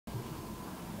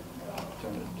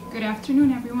Good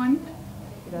afternoon, everyone.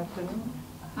 Good afternoon.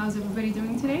 How's everybody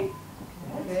doing today?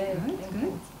 Good.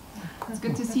 Good. It's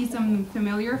good to see some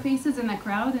familiar faces in the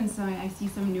crowd, and so I see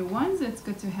some new ones. It's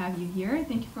good to have you here.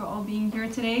 Thank you for all being here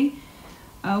today.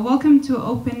 Welcome to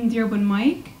Open Dearborn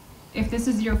Mic. If this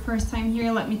is your first time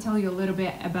here, let me tell you a little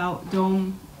bit about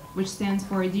DOME, which stands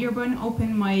for Dearborn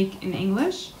Open Mic in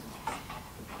English.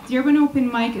 Dearborn Open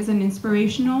Mic is an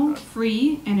inspirational,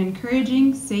 free, and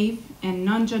encouraging, safe, and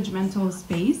non-judgmental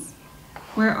space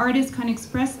where artists can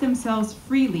express themselves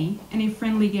freely in a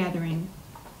friendly gathering.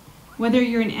 Whether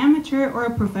you're an amateur or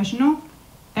a professional,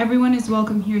 everyone is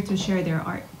welcome here to share their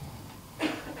art.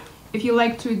 If you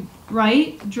like to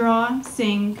write, draw,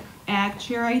 sing, act,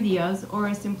 share ideas,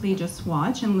 or simply just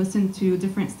watch and listen to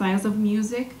different styles of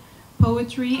music,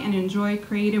 poetry, and enjoy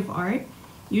creative art,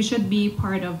 you should be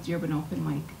part of Dearborn Open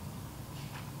Mic.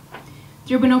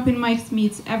 Dearborn Open Mics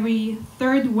meets every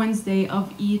third Wednesday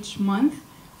of each month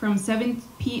from 7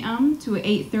 p.m. to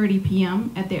 8:30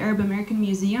 p.m. at the Arab American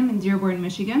Museum in Dearborn,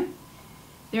 Michigan.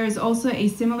 There is also a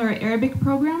similar Arabic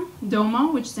program,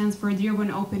 DOMA, which stands for Dearborn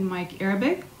Open Mic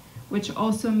Arabic, which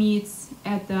also meets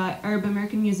at the Arab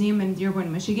American Museum in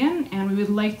Dearborn, Michigan. And we would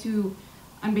like to,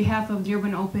 on behalf of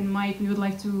Dearborn Open Mic, we would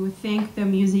like to thank the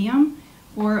museum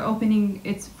for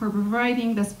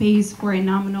providing the space for a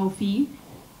nominal fee.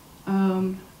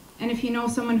 And if you know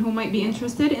someone who might be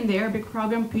interested in the Arabic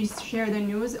program, please share the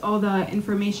news. All the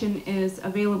information is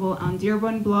available on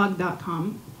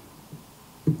dearbornblog.com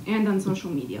and on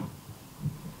social media.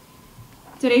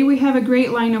 Today we have a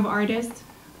great line of artists,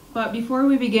 but before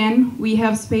we begin, we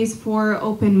have space for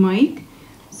open mic.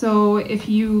 So if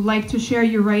you like to share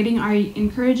your writing, I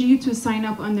encourage you to sign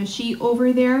up on the sheet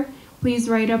over there. Please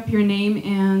write up your name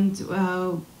and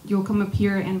you'll come up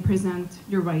here and present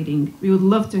your writing. We would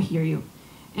love to hear you.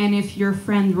 And if your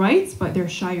friend writes, but they're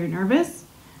shy or nervous,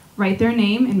 write their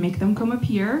name and make them come up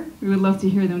here. We would love to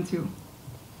hear them too.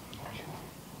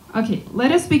 Okay,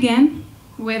 let us begin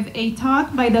with a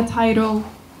talk by the title,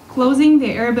 Closing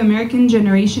the Arab American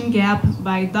Generation Gap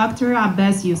by Dr.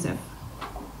 Abbas Yousef.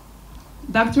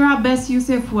 Dr. Abbas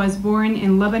Yousef was born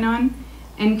in Lebanon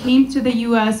and came to the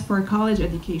US for college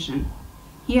education.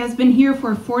 He has been here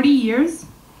for 40 years.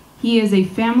 He is a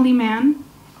family man,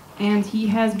 and he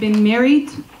has been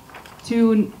married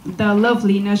to the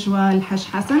lovely Najwa Al-Hash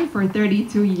Hassan for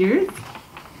 32 years.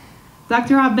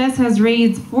 Dr. Abbas has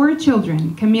raised 4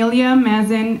 children, Camelia,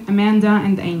 Mazen, Amanda,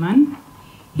 and Ayman.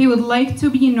 He would like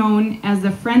to be known as the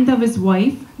friend of his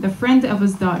wife, the friend of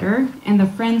his daughter, and the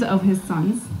friend of his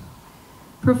sons.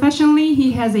 Professionally,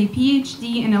 he has a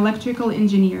PhD in electrical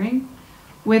engineering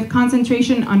with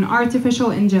concentration on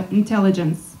artificial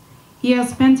intelligence. He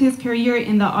has spent his career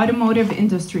in the automotive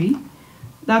industry.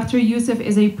 Dr. Yousef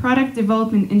is a product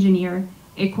development engineer,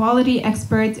 a quality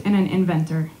expert, and an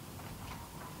inventor.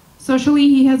 Socially,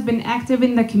 he has been active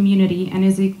in the community and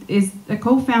is the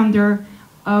co-founder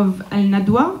of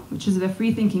Al-Nadwa, which is the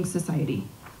Free Thinking Society.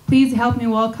 Please help me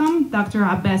welcome Dr.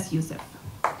 Abbas Yousef.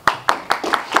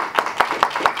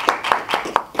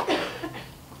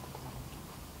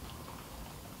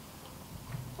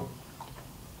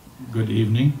 Good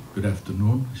evening, good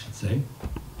afternoon, I should say.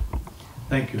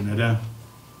 Thank you, Nada,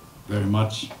 very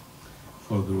much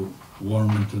for the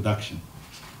warm introduction.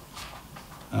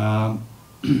 I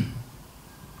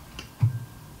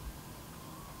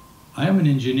am an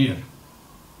engineer.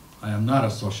 I am not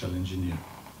a social engineer.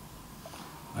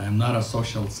 I am not a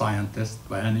social scientist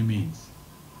by any means.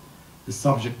 The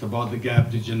subject about the gap,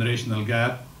 the generational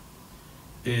gap,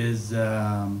 is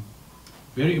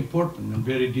very important and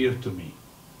very dear to me.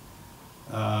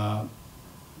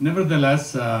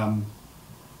 Nevertheless,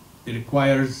 it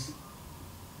requires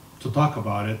to talk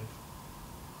about it,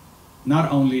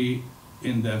 not only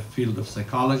in the field of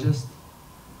psychologist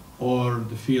or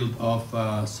the field of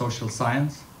social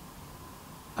science.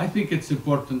 I think it's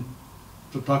important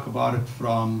to talk about it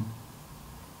from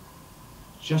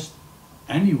just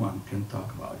anyone can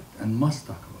talk about it and must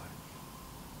talk about it.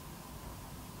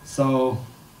 So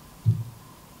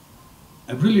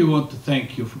I really want to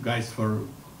thank you guys, for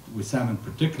Wissam in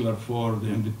particular, for the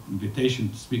invitation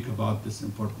to speak about this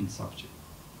important subject.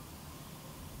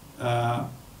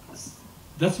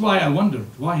 That's why I wondered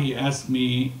why he asked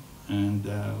me, and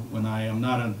when I am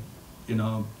not an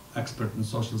expert in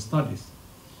social studies.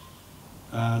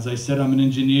 As I said, I'm an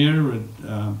engineer,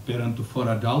 a parent to 4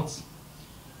 adults,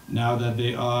 now that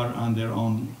they are on their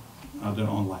own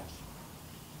lives.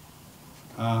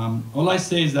 All I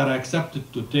say is that I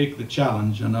accepted to take the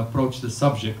challenge and approach the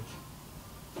subject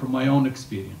from my own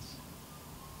experience,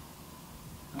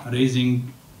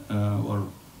 raising or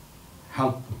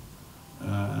help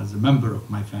as a member of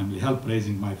my family, helped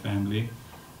raising my family,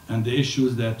 and the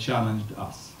issues that challenged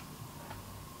us,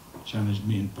 challenged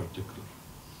me in particular.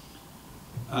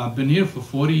 I've been here for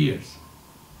 40 years.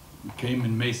 I came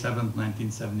in May 7th,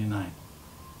 1979,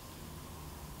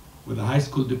 with a high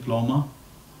school diploma,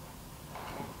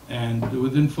 and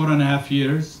within 4.5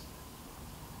 years,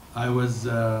 I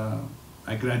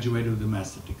graduated with a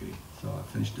master's degree. So I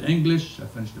finished the English, I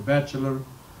finished a bachelor,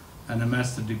 and a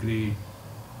master's degree,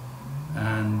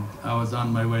 and I was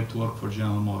on my way to work for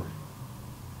General Motors.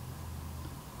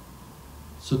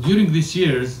 So during these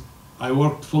years, I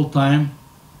worked full-time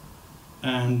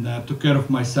and took care of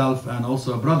myself and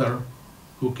also a brother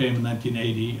who came in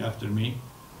 1980 after me.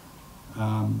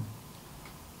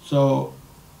 So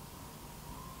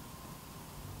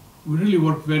we really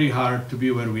worked very hard to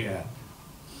be where we are.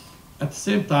 At the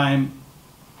same time,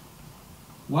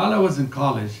 while I was in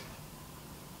college,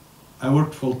 I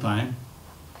worked full-time,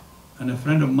 and a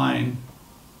friend of mine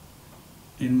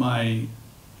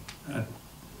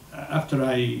after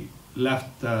I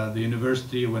left the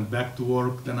university, went back to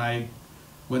work, then I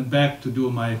went back to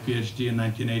do my PhD in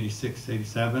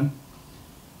 1986-87,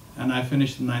 and I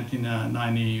finished in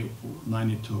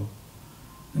 1992.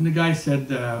 And the guy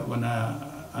said,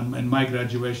 in my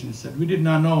graduation, he said, we did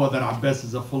not know whether Abbas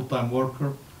is a full-time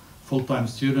worker, full-time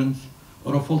student,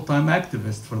 or a full-time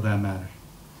activist for that matter.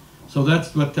 So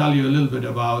that's what tell you a little bit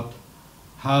about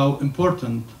how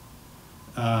important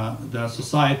the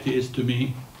society is to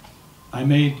me. I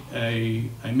made a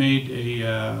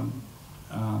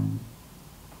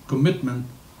commitment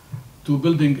to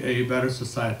building a better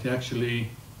society. Actually,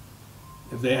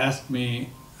 if they ask me,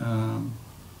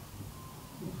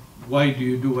 why do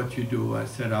you do what you do? I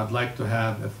said, I'd like to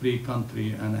have a free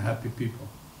country and a happy people.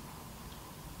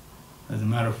 As a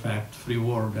matter of fact, free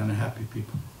world and a happy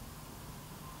people.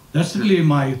 That's really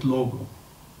my logo.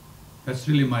 That's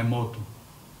really my motto.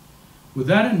 With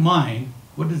that in mind,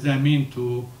 what does that mean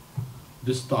to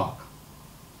this talk?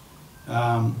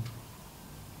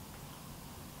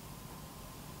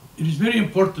 It is very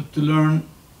important to learn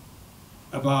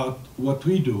about what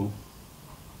we do,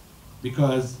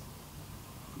 because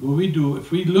what we do,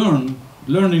 if we learning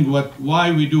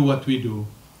why we do what we do,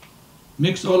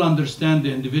 makes all understand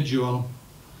the individual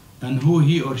and who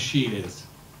he or she is.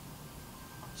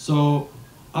 So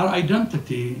our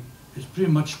identity is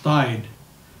pretty much tied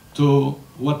to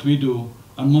what we do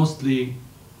and mostly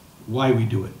why we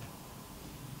do it.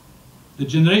 The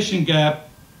generation gap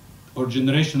or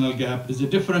generational gap is a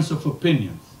difference of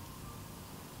opinions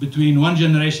between one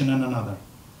generation and another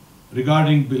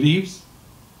regarding beliefs,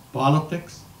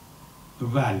 politics, or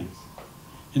values.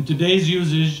 In today's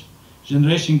usage,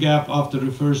 generation gap often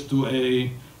refers to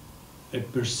a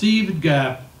perceived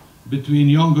gap between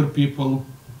younger people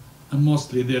and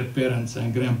mostly their parents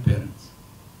and grandparents.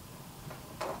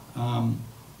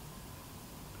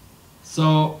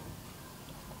 So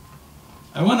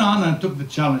I went on and took the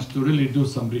challenge to really do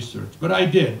some research, but I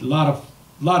did a lot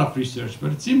of research.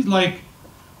 But it seems like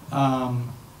I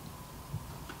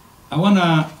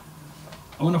wanna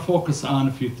focus on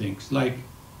a few things, like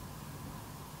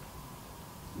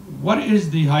what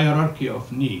is the hierarchy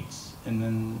of needs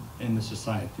in the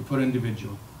society for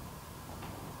individual.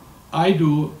 I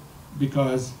do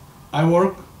because I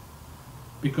work,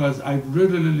 because I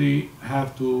really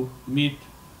have to meet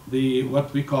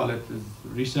what we call it, is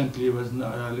recently was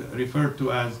referred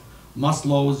to as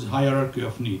Maslow's hierarchy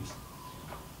of needs.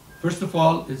 First of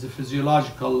all, is a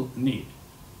physiological need.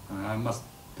 I must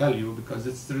tell you, because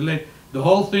it's related. The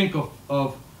whole thing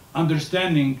of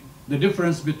understanding the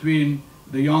difference between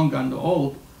the young and the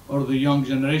old, or the young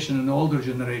generation and the older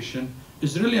generation,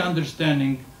 is really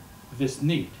understanding this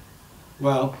need.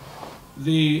 Well,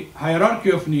 the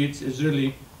hierarchy of needs is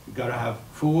really, you gotta have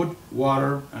food,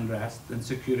 water, and rest, and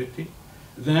security.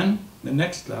 Then the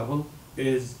next level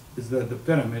is the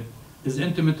pyramid, is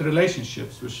intimate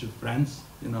relationships with your friends,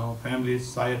 family,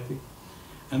 society.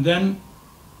 And then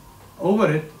over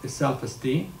it is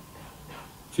self-esteem,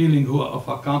 feeling of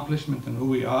accomplishment and who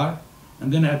we are.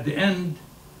 And then at the end,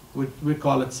 we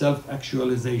call it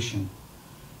self-actualization,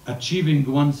 achieving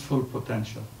one's full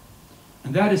potential.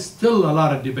 And that is still a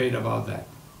lot of debate about that,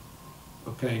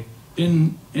 okay?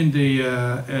 In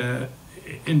the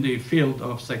field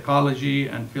of psychology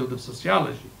and field of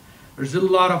sociology, there's a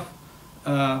lot of,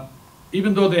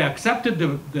 even though they accepted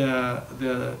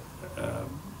the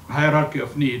hierarchy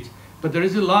of needs, but there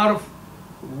is a lot of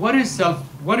what is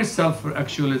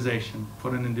self-actualization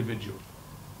for an individual?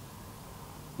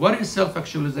 What is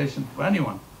self-actualization for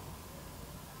anyone?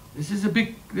 This is a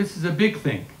big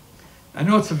thing. I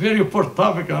know it's a very important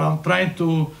topic, and I'm trying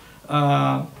to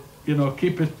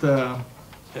keep it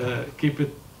keep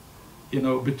it, you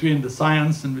know, between the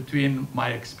science and between my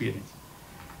experience.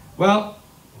 Well,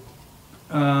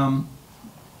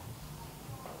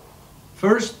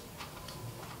 first,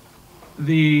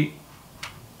 the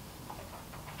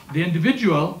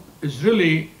individual is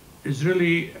really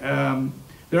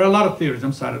there are a lot of theories.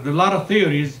 I'm sorry, there are a lot of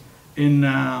theories in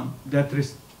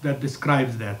that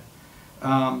describes that.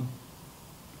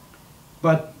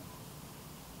 But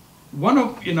one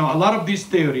of, you know, a lot of these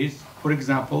theories, for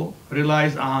example,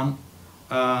 relies on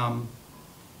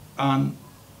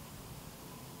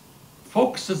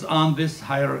focuses on this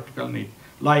hierarchical need.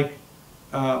 Like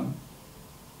a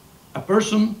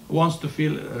person wants to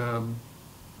feel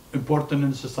important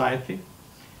in society.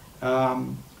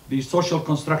 The social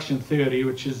construction theory,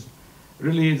 which is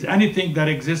really anything that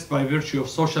exists by virtue of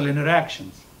social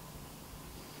interactions,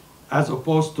 as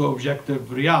opposed to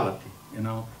objective reality, you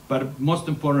know. But most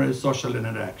important is social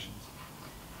interactions.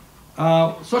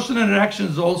 Social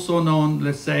interactions also known,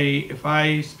 let's say, if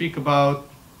I speak about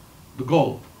the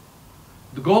gold.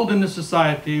 The gold in the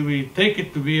society, we take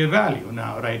it to be a value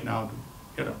now, right now.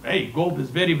 You know, hey, gold is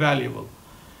very valuable.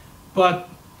 But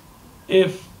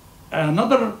if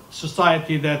another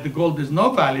society that the gold is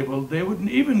not valuable, they wouldn't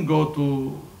even go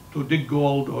to dig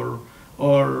gold or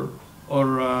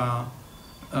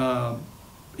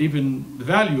even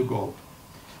value gold.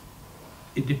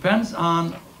 It depends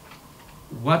on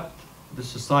what the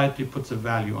society puts a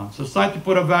value on. Society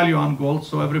put a value on gold,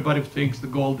 so everybody thinks the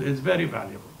gold is very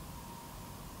valuable.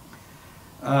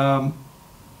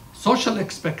 Social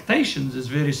expectations is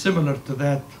very similar to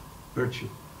that virtue.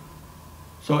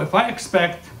 So if I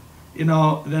expect, you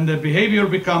know, then the behavior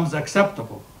becomes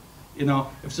acceptable. You know,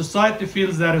 if society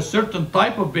feels that a certain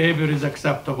type of behavior is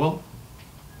acceptable,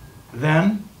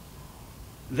 then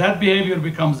that behavior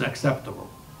becomes acceptable.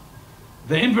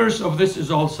 The inverse of this is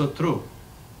also true.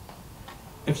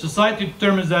 If society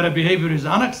determines that a behavior is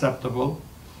unacceptable,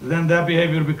 then that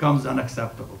behavior becomes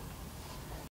unacceptable.